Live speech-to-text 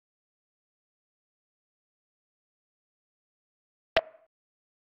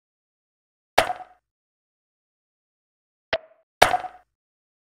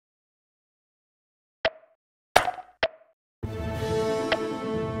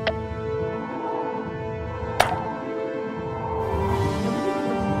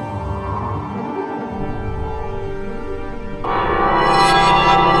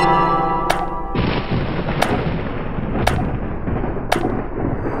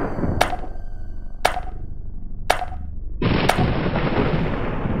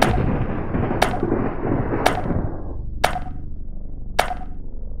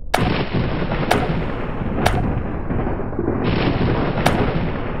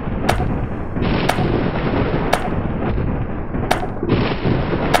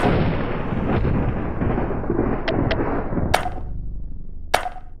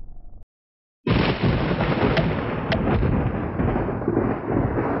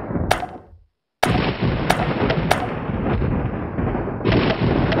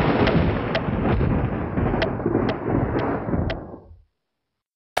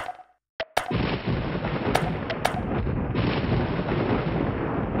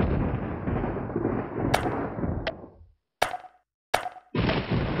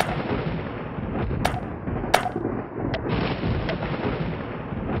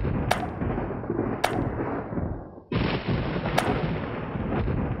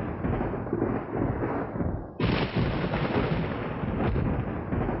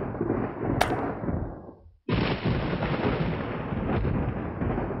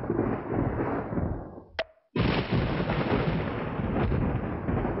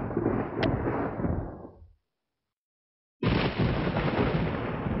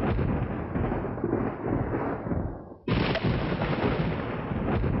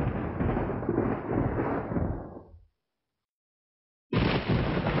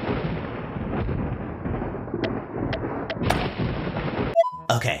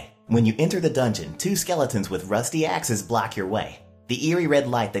Okay, when you enter the dungeon, two skeletons with rusty axes block your way. The eerie red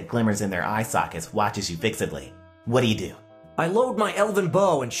light that glimmers in their eye sockets watches you fixedly. What do? I load my elven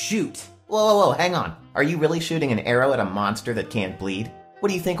bow and shoot. Whoa, hang on. Are you really shooting an arrow at a monster that can't bleed? What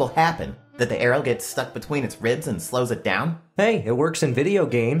do you think will happen? That the arrow gets stuck between its ribs and slows it down? Hey, it works in video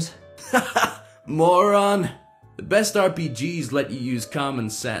games. Moron. The best RPGs let you use common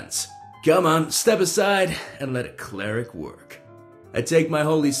sense. Come on, step aside and let a cleric work. I take my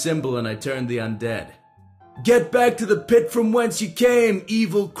holy symbol and I turn the undead. Get back to the pit from whence you came,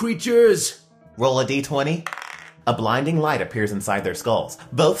 evil creatures! Roll a d20. A blinding light appears inside their skulls.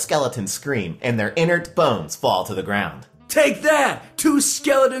 Both skeletons scream, and their inert bones fall to the ground. Take that! 2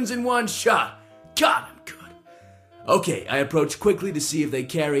 skeletons in one shot! God, I'm good. Okay, I approach quickly to see if they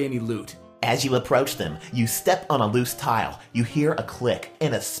carry any loot. As you approach them, you step on a loose tile. You hear a click,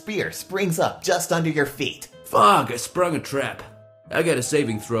 and a spear springs up just under your feet. Fuck, I sprung a trap. I got a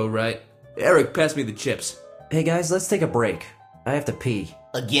saving throw, right? Eric, pass me the chips. Hey guys, let's take a break. I have to pee.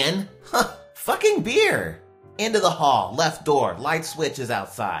 Again? Huh, fucking beer! Into the hall, left door, light switch is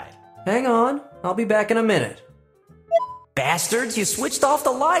outside. Hang on, I'll be back in a minute. Bastards, you switched off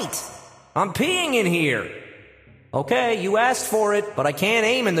the light! I'm peeing in here! Okay, you asked for it, but I can't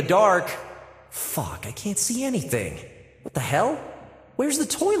aim in the dark. Fuck, I can't see anything. What the hell? Where's the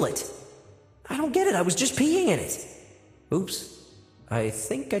toilet? I don't get it, I was just peeing in it. Oops. I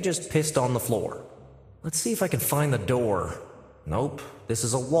think I just pissed on the floor. Let's see if I can find the door. Nope, this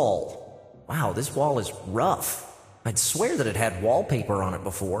is a wall. Wow, this wall is rough. I'd swear that it had wallpaper on it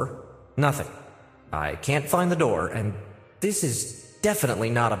before. Nothing. I can't find the door, and this is definitely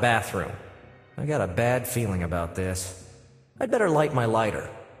not a bathroom. I got a bad feeling about this. I'd better light my lighter.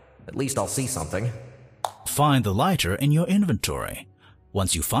 At least I'll see something. Find the lighter in your inventory.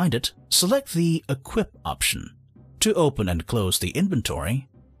 Once you find it, select the Equip option. To open and close the inventory,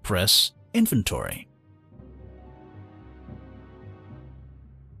 press Inventory.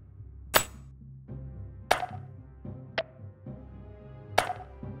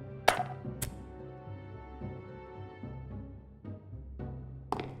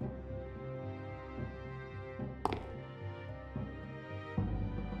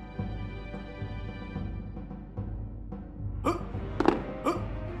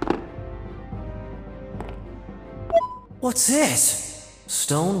 What's this?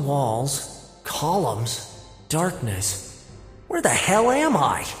 Stone walls, columns, darkness. Where the hell am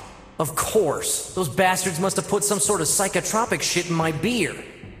I? Of course, those bastards must have put some sort of psychotropic shit in my beer.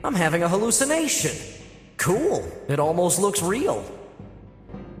 I'm having a hallucination. Cool, it almost looks real.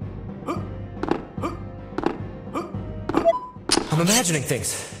 I'm imagining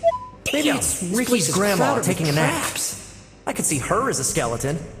things. Maybe it's Ricky's grandma taking a nap. I could see her as a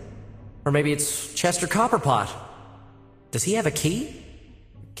skeleton. Or maybe it's Chester Copperpot. Does he have a key?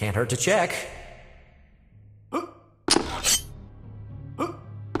 Can't hurt to check.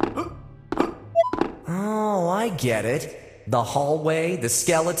 Oh, I get it. The hallway, the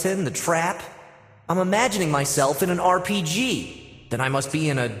skeleton, the trap. I'm imagining myself in an RPG. Then I must be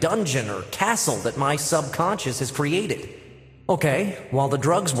in a dungeon or castle that my subconscious has created. Okay, while the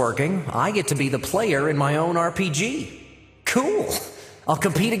drug's working, I get to be the player in my own RPG. Cool. I'll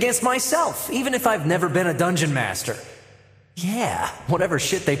compete against myself, even if I've never been a dungeon master. Yeah, whatever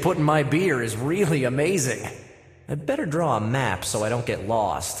shit they put in my beer is really amazing. I'd better draw a map so I don't get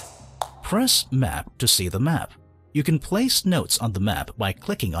lost. Press Map to see the map. You can place notes on the map by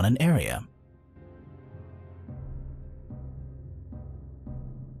clicking on an area.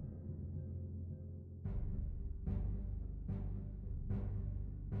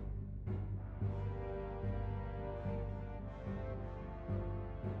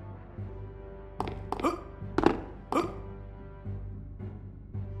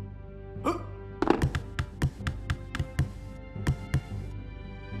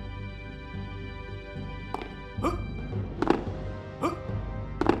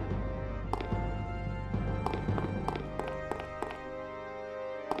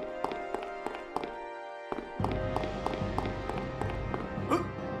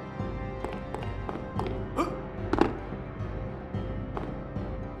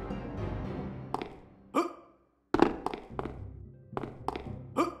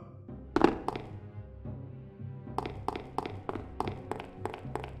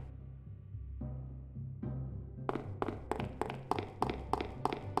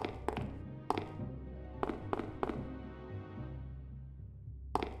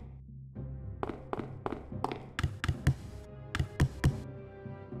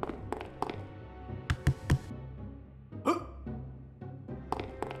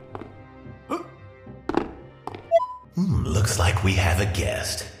 Looks like we have a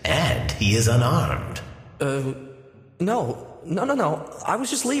guest, and he is unarmed. No. I was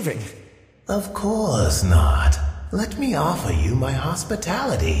just leaving. Of course not. Let me offer you my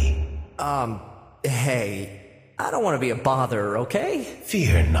hospitality. Hey, I don't want to be a bother, okay?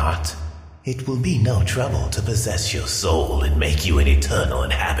 Fear not. It will be no trouble to possess your soul and make you an eternal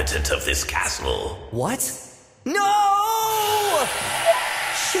inhabitant of this castle. What? No!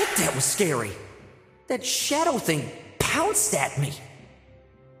 Shit, that was scary. That shadow thing pounced at me.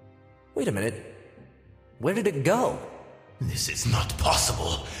 Wait a minute. Where did it go? This is not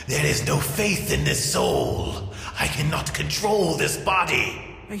possible. There is no faith in this soul. I cannot control this body.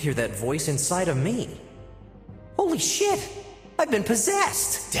 I hear that voice inside of me. Holy shit! I've been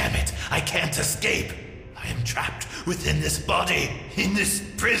possessed! Damn it, I can't escape. I am trapped within this body, in this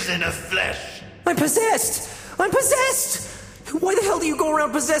prison of flesh. I'm possessed! I'm possessed! Why the hell do you go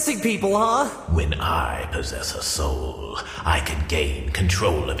around possessing people, huh? When I possess a soul, I can gain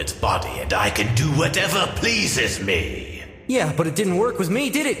control of its body and I can do whatever pleases me. Yeah, but it didn't work with me,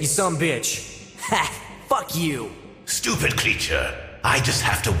 did it, you sumbitch? Ha! Fuck you! Stupid creature. I just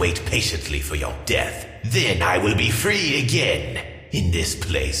have to wait patiently for your death. Then I will be free again. In this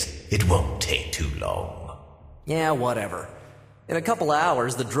place, it won't take too long. Yeah, whatever. In a couple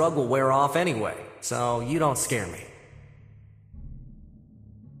hours, the drug will wear off anyway, so you don't scare me.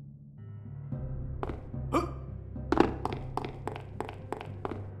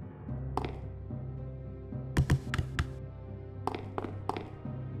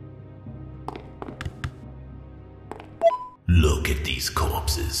 Look at these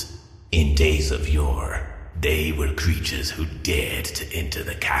corpses. In days of yore, they were creatures who dared to enter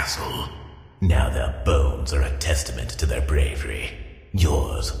the castle. Now their bones are a testament to their bravery.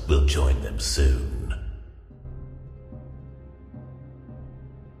 Yours will join them soon.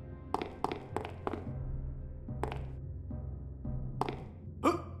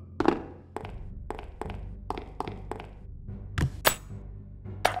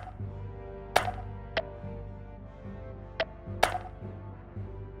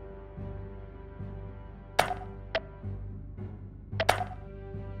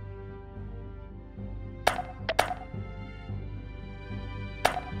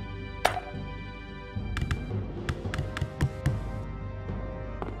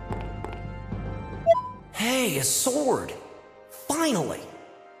 Hey, a sword! Finally!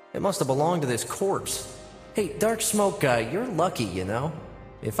 It must have belonged to this corpse. Hey, Dark Smoke guy, you're lucky, you know?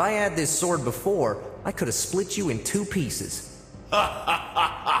 If I had this sword before, I could have split you in 2 pieces.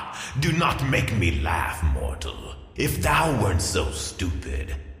 Do not make me laugh, mortal. If thou weren't so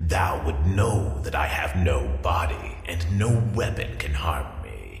stupid, thou would know that I have no body and no weapon can harm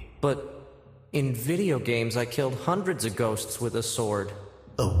me. But in video games, I killed hundreds of ghosts with a sword.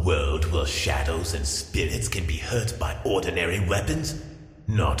 A world where shadows and spirits can be hurt by ordinary weapons?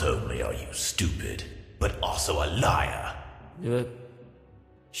 Not only are you stupid, but also a liar.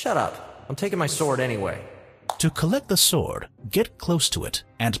 Shut up. I'm taking my sword anyway. To collect the sword, get close to it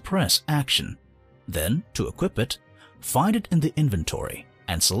and press Action. Then, to equip it, find it in the inventory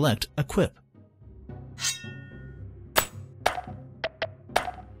and select Equip.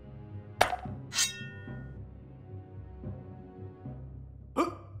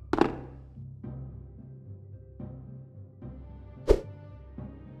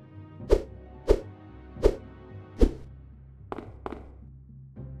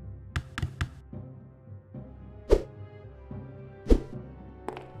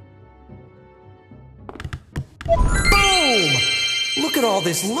 Boom! Look at all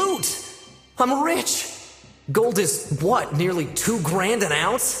this loot! I'm rich! Gold is, what, nearly $2,000 an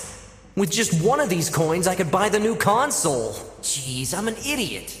ounce? With just one of these coins, I could buy the new console. Jeez, I'm an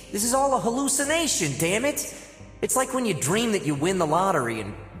idiot. This is all a hallucination, damn it. It's like when you dream that you win the lottery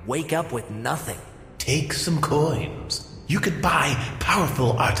and wake up with nothing. Take some coins. You could buy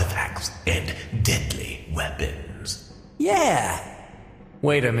powerful artifacts and deadly weapons. Yeah!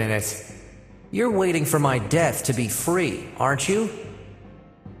 Wait a minute. You're waiting for my death to be free, aren't you?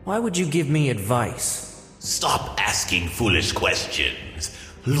 Why would you give me advice? Stop asking foolish questions.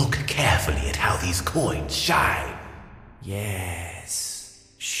 Look carefully at how these coins shine.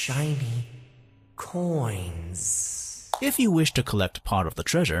 Yes, shiny coins. If you wish to collect part of the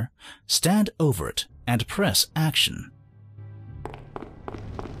treasure, stand over it and press Action.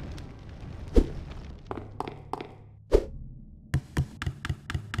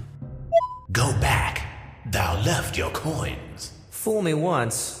 Go back. Thou left your coins. Fool me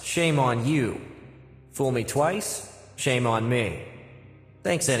once, shame on you. Fool me twice, shame on me.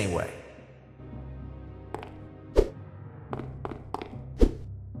 Thanks anyway.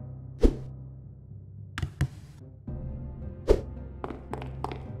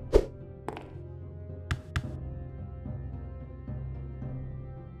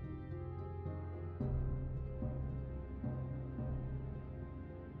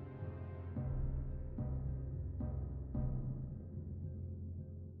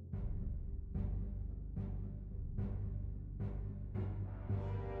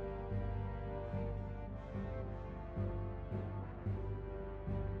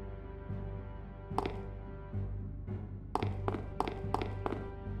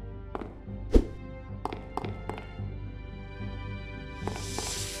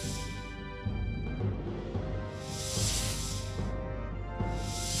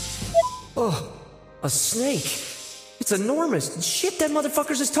 Oh, a snake. It's enormous. Shit, that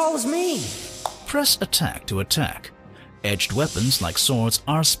motherfucker's as tall as me. Press attack to attack. Edged weapons like swords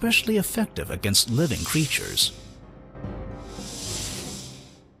are especially effective against living creatures.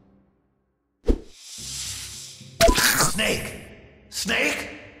 Snake! Snake!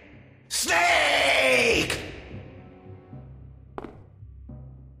 Snake!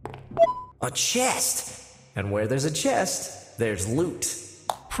 A chest. And where there's a chest, there's loot.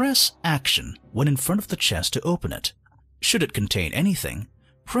 Press action when in front of the chest to open it. Should it contain anything,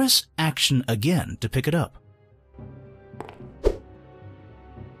 press action again to pick it up.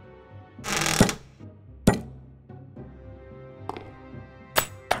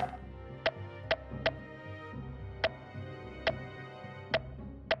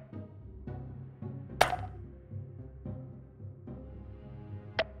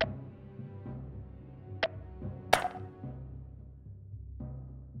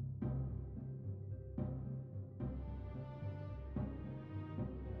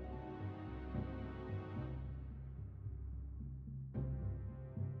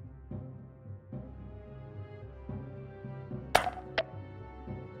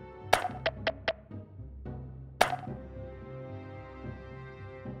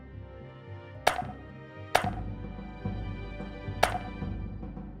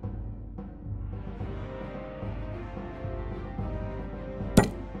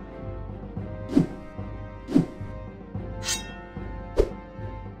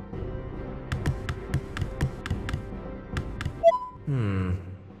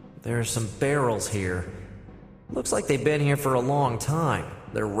 There are some barrels here. Looks like they've been here for a long time.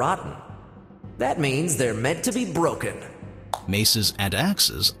 They're rotten. That means they're meant to be broken. Maces and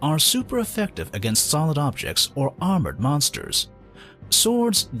axes are super effective against solid objects or armored monsters.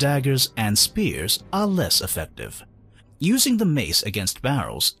 Swords, daggers, and spears are less effective. Using the mace against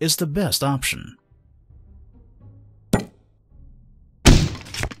barrels is the best option.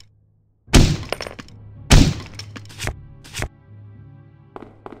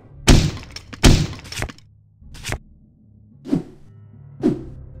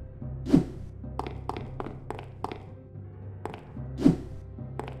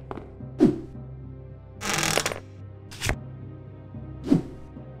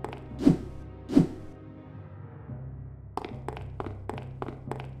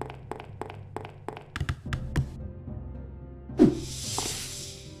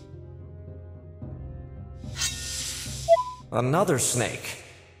 Another snake.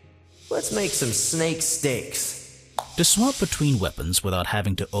 Let's make some snake steaks. To swap between weapons without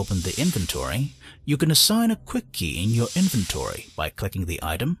having to open the inventory, you can assign a quick key in your inventory by clicking the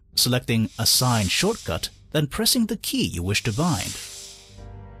item, selecting Assign Shortcut, then pressing the key you wish to bind.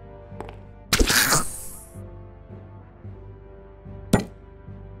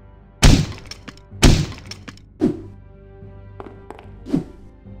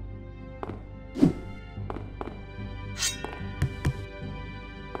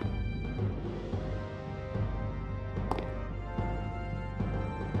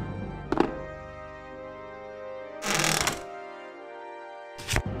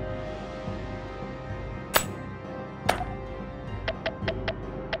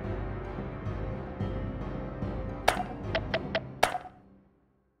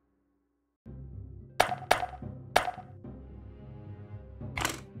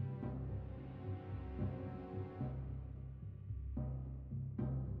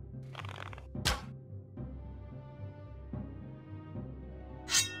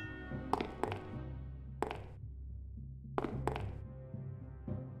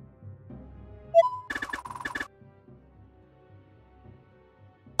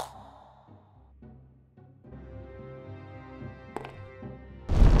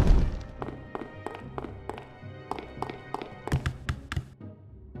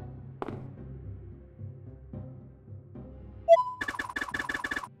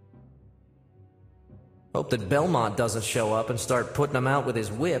 Hope that Belmont doesn't show up and start putting them out with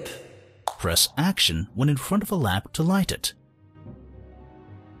his whip. Press action when in front of a lamp to light it.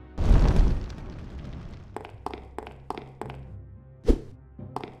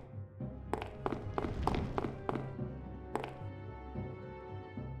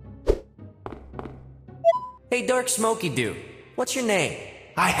 Hey, Dark Smoky Dude, what's your name?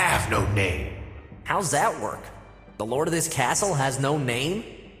 I have no name. How's that work? The lord of this castle has no name?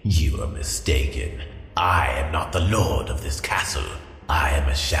 You are mistaken. I am not the lord of this castle. I am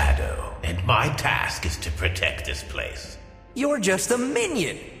a shadow, and my task is to protect this place. You're just a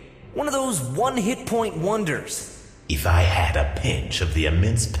minion. One of those one-hit point wonders. If I had a pinch of the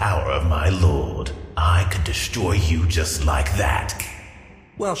immense power of my lord, I could destroy you just like that.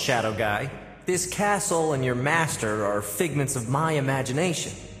 Well, Shadow Guy, this castle and your master are figments of my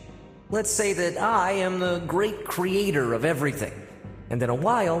imagination. Let's say that I am the great creator of everything. And in a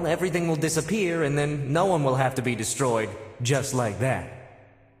while, everything will disappear and then no one will have to be destroyed, just like that.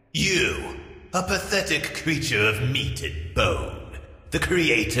 You, a pathetic creature of meat and bone, the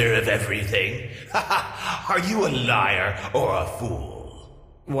creator of everything? Are you a liar or a fool?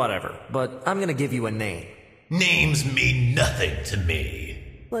 Whatever, but I'm gonna give you a name. Names mean nothing to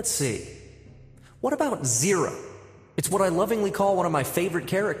me. Let's see. What about Zero? It's what I lovingly call one of my favorite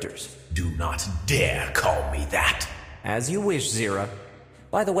characters. Do not dare call me that. As you wish, Zira.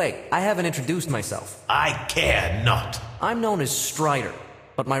 By the way, I haven't introduced myself. I care not. I'm known as Strider,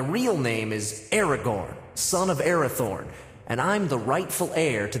 but my real name is Aragorn, son of Arathorn, and I'm the rightful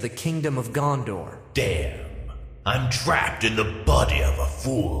heir to the kingdom of Gondor. Damn. I'm trapped in the body of a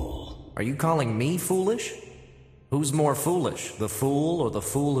fool. Are you calling me foolish? Who's more foolish, the fool or the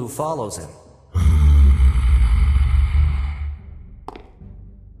fool who follows him?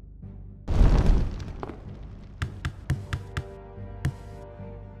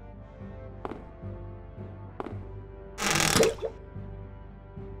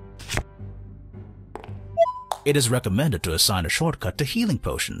 It is recommended to assign a shortcut to healing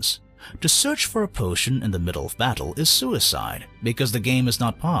potions. To search for a potion in the middle of battle is suicide, because the game is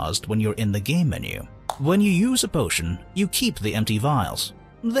not paused when you're in the game menu. When you use a potion, you keep the empty vials.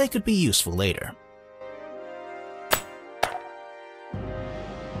 They could be useful later.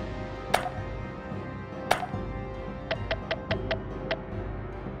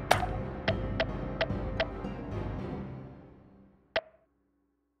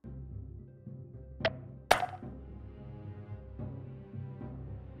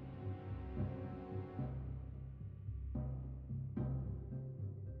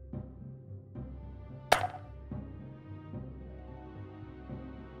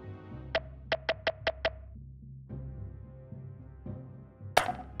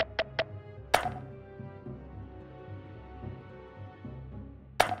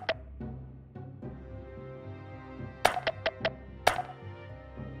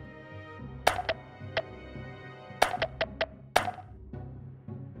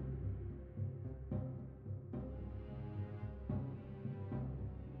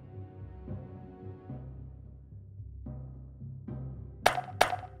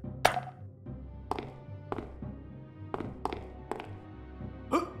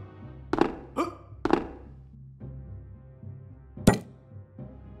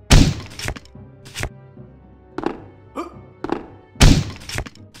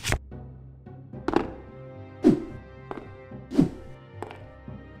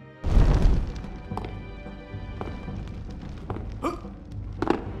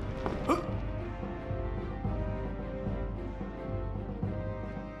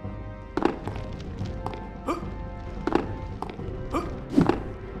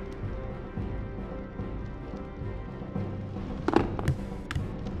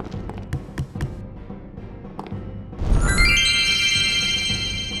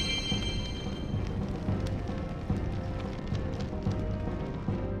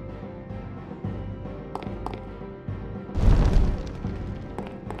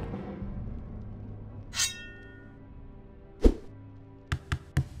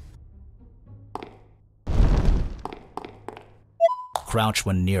 Crouch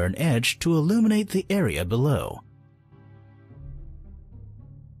when near an edge to illuminate the area below.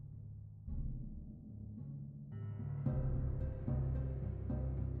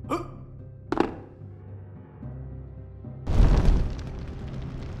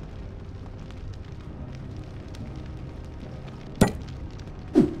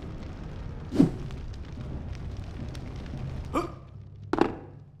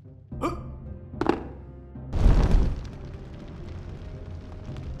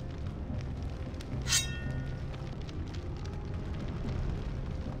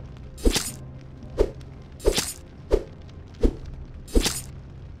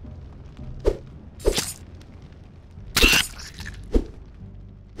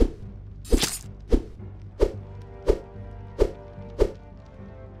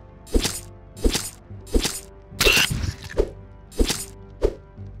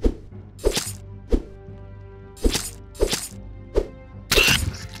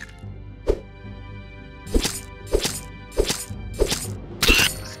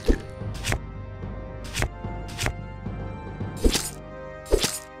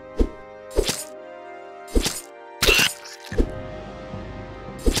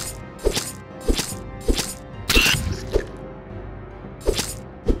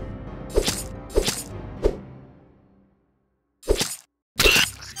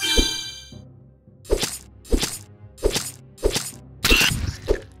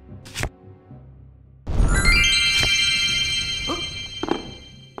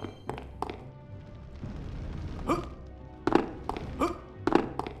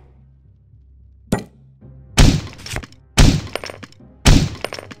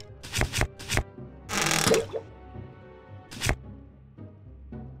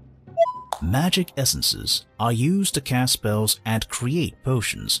 magic essences are used to cast spells and create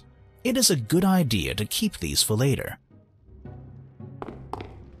potions. It is a good idea to keep these for later.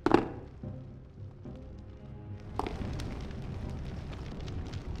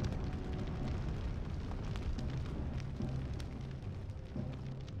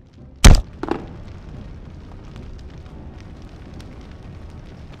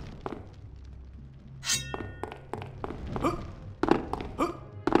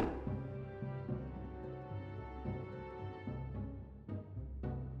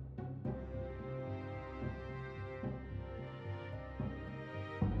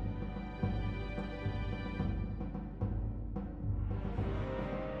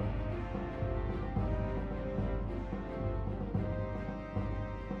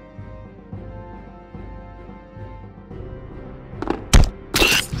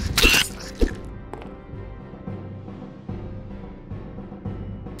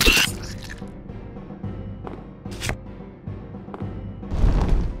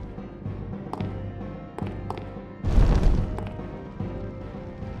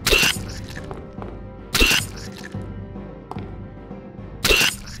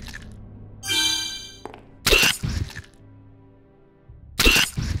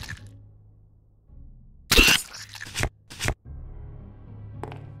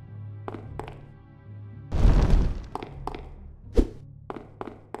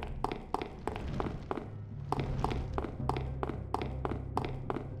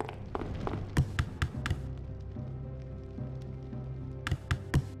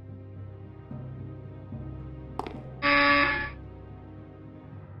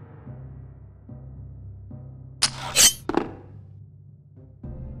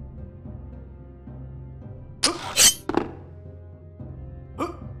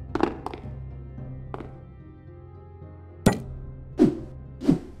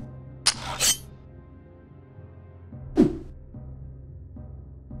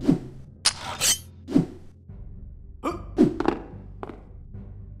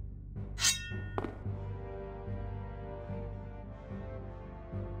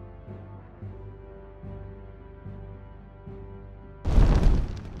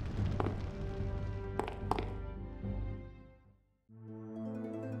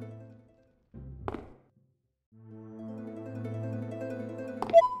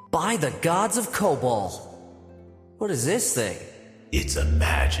 By the gods of Cobalt! What is this thing? It's a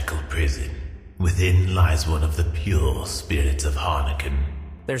magical prison. Within lies one of the pure spirits of Harnakin.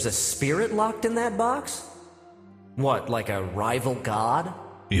 There's a spirit locked in that box? What, like a rival god?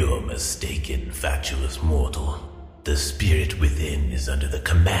 You're mistaken, fatuous mortal. The spirit within is under the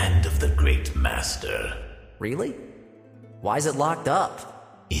command of the Great Master. Really? Why is it locked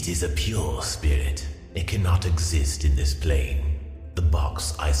up? It is a pure spirit. It cannot exist in this plane. The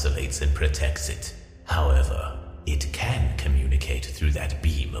box isolates and protects it. However, it can communicate through that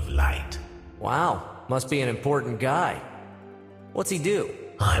beam of light. Wow, must be an important guy. What's he do?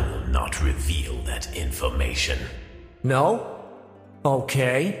 I will not reveal that information. No?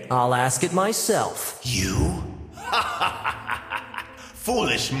 Okay, I'll ask it myself. You?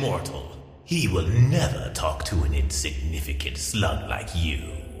 Foolish mortal. He will never talk to an insignificant slug like you.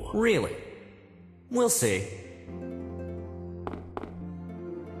 Really? We'll see.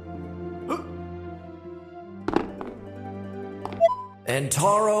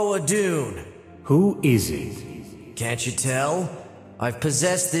 Entaro Adun. Who is he? Can't you tell? I've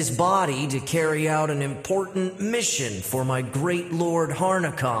possessed this body to carry out an important mission for my great lord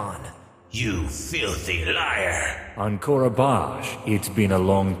Harnakan. You filthy liar! On Korabash, it's been a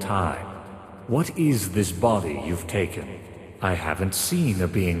long time. What is this body you've taken? I haven't seen a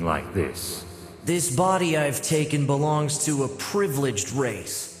being like this. This body I've taken belongs to a privileged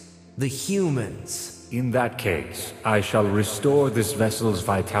race, the humans. In that case, I shall restore this vessel's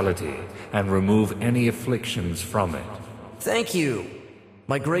vitality and remove any afflictions from it. Thank you.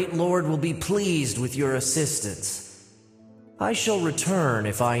 My great lord will be pleased with your assistance. I shall return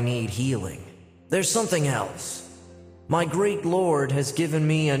if I need healing. There's something else. My great lord has given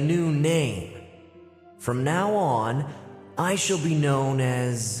me a new name. From now on, I shall be known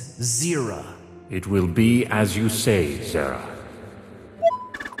as Zira. It will be as you say, Zera.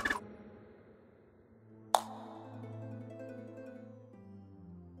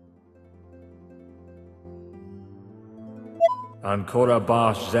 On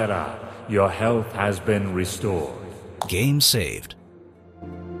Korabash Zera, your health has been restored. Game saved.